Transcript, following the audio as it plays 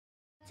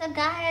So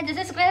guys, this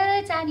is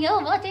Chris and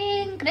you're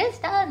watching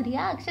Krista's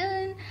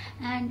reaction.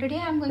 And today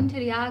I'm going to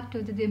react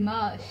to the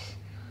Dimash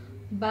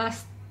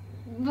Bastau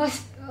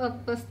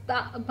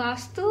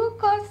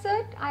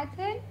concert, I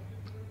think.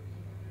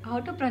 How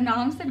to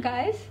pronounce it,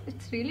 guys?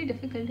 It's really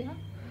difficult, yeah.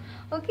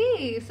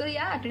 Okay, so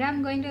yeah, today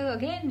I'm going to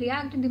again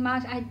react to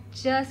Dimash. I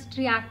just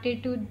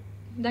reacted to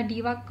the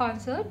Diva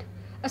concert.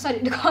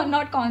 Sorry,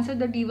 not concert,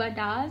 the Diva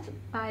dance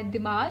by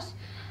Dimash,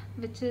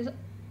 which is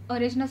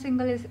original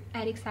single is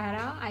Eric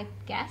Sarah, I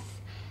guess.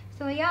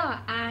 So yeah,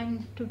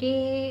 and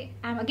today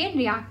I'm again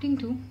reacting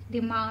to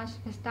Dimash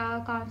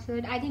Bastau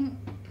concert. I think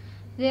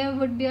there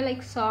would be a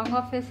like song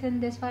of his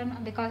in this one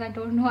because I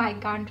don't know, I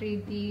can't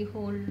read the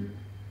whole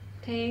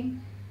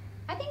thing.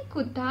 I think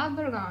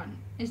Kudaibergen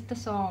is the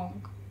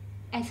song.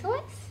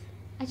 SOS?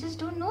 I just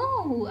don't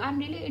know. I'm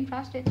really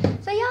interested.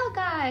 So yeah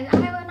guys, I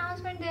have an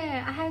announcement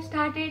there. I have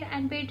started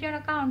an Patreon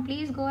account.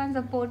 Please go and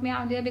support me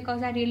out there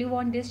because I really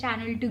want this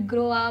channel to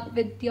grow up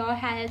with your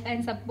help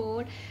and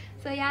support.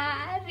 So yeah,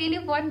 I really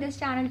want this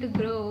channel to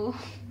grow.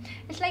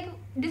 It's like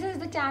this is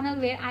the channel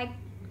where I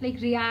like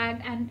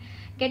react and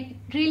get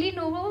really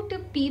know to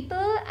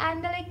people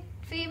and the like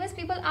famous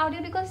people out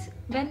there, because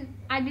when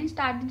I didn't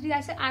start this,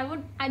 I said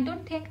I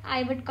don't think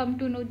I would come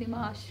to know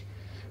Dimash.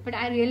 But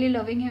I really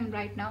loving him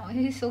right now.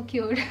 He's so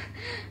cute.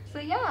 So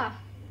yeah,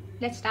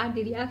 let's start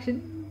the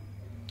reaction.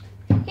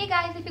 Hey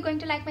guys, if you're going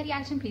to like my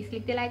reaction, please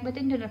click the like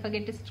button. Do not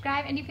forget to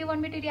subscribe. And if you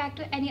want me to react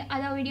to any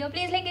other video,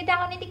 please link it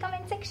down in the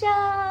comment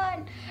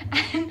section.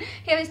 And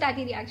here we start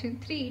the reaction.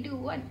 3, 2,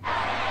 1.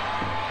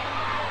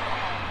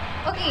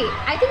 Okay,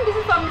 I think this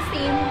is from the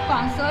same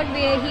concert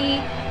where he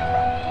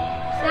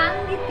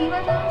sang the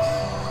Diva dance.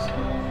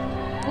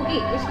 Okay,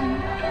 this one.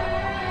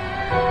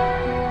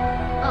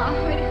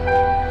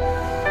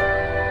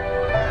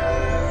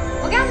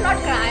 Okay, I'm not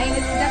crying,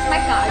 it's just my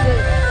kajal.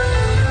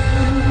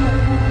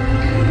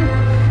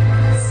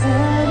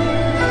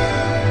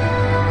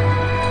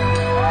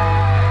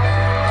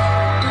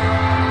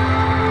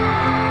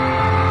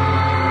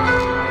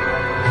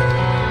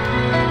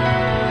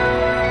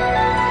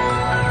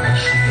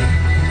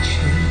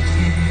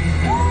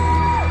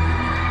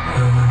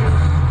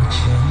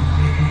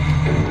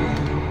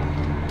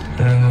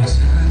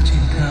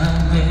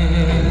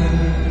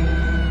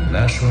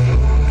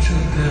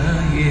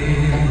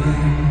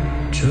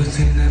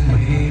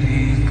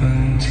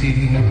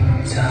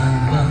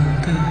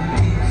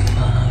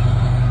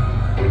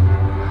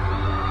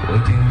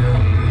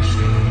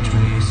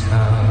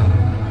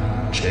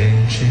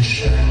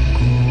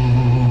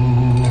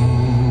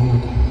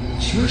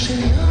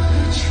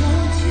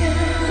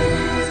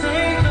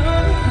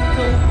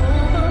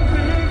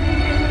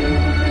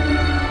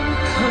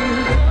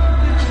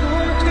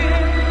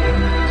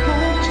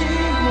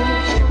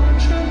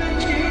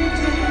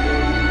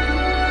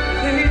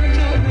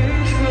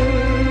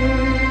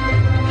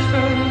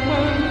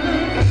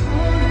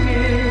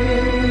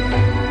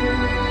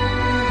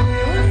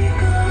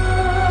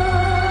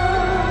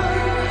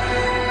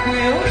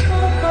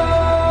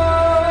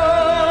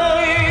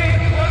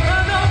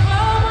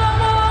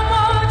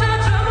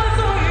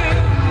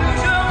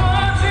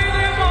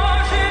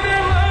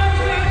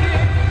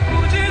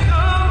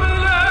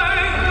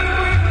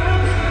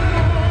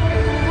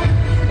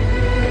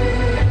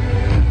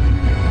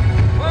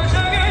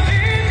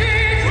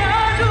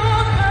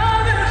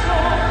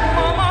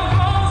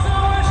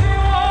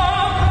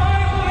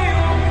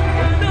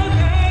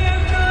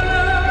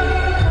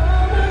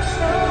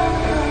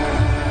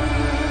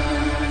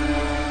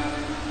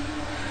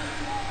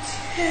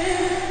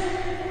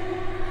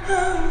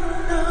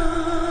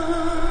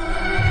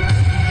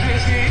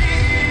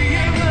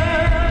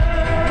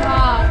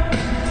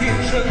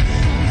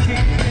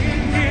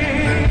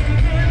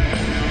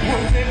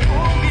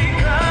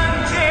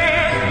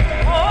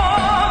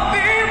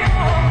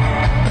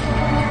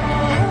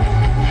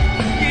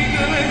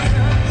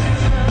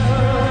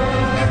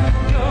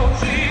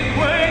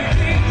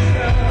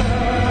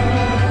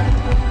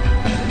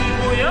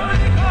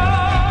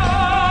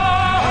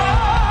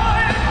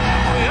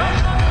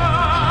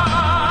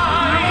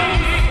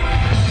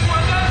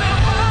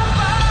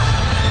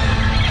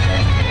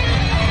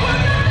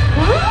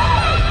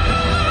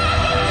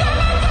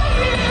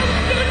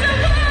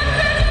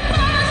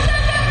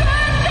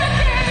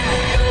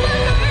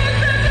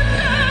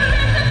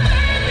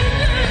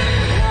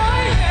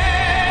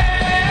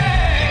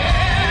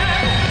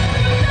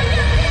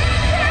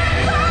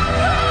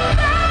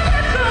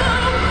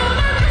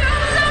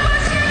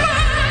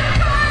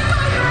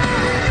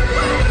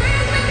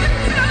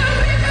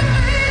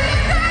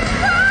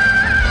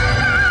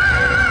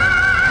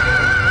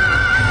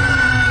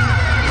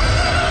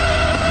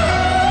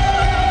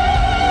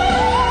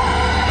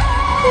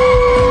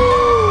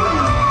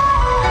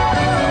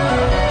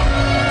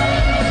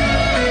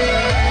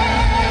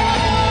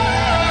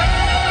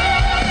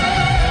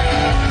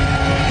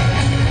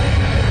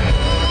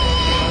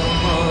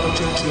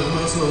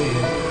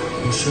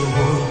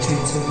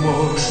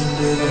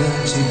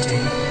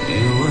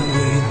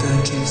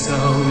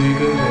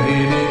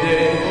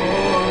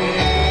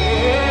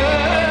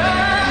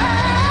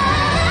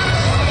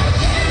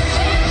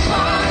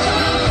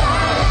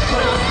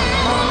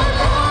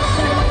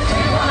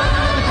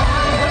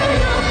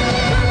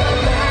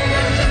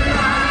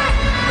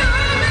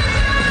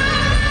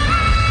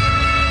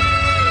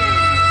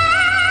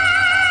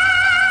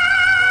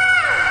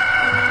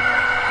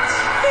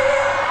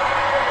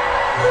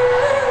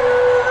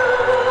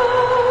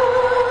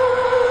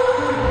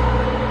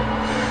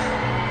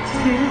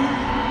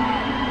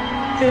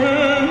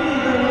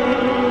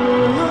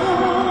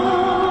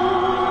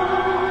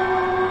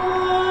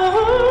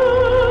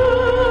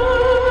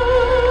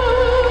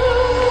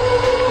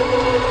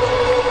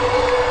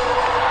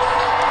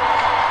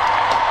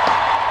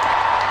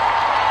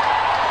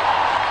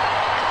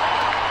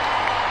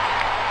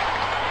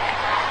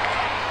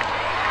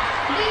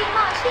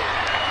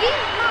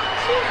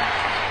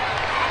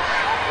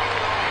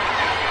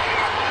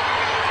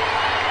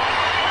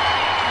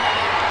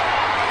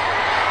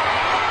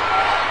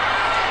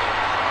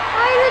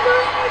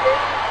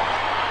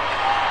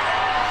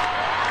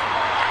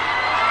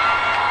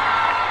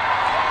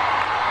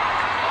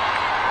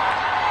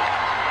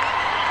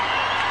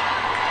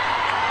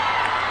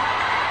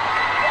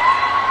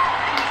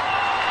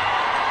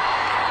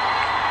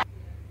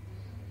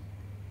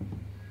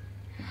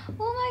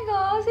 Oh my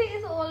gosh, he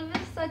is always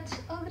such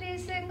a great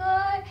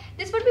singer.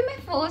 This would be my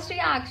first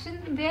reaction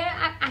where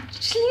I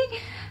actually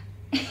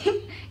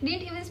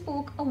didn't even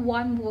spoke a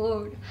one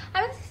word.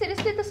 I mean,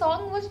 seriously, the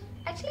song was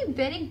actually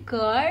very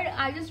good.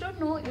 I just don't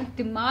know if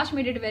Dimash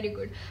made it very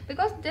good,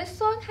 because this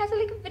song has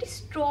like a very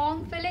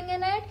strong feeling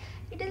in it.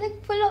 It is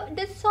like full of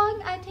this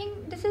song. I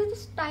think this is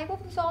this type of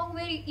song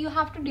where you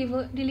have to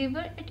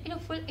deliver it in a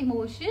full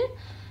emotion.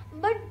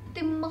 But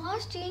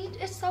Dimash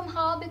changed it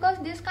somehow, because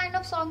this kind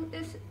of song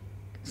is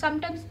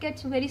sometimes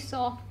gets very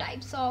soft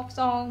types of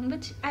song,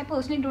 which I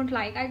personally don't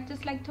like. I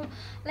just like to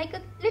like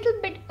a little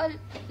bit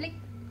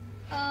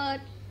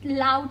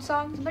loud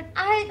songs, but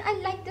I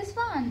like this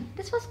one.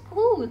 This was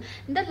cool.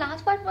 The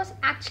last part was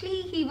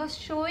actually he was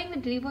showing the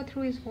deliver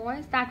through his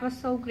voice. That was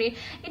so great.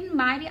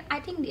 I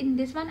think in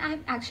this one I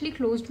have actually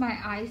closed my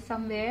eyes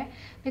somewhere,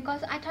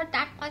 because I thought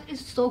that part is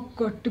so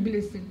good to be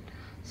listened.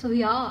 So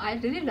yeah, I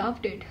really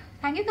loved it.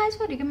 Thank you guys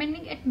for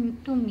recommending it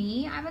to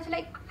me. I was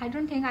like, I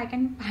don't think I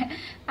can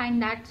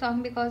find that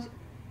song, because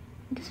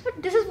this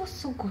was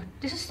so good.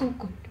 This is so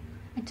good.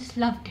 I just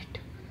loved it.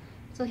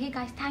 So hey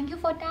guys, thank you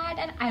for that,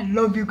 and I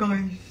love you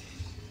guys.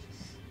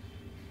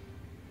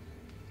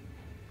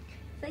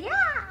 So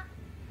yeah,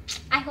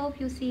 I hope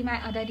you see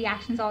my other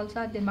reactions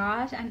also,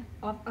 Dimash and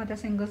of other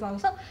singers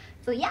also.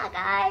 So yeah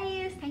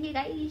guys, thank you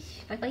guys.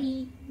 Bye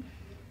bye.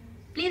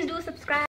 Please do subscribe.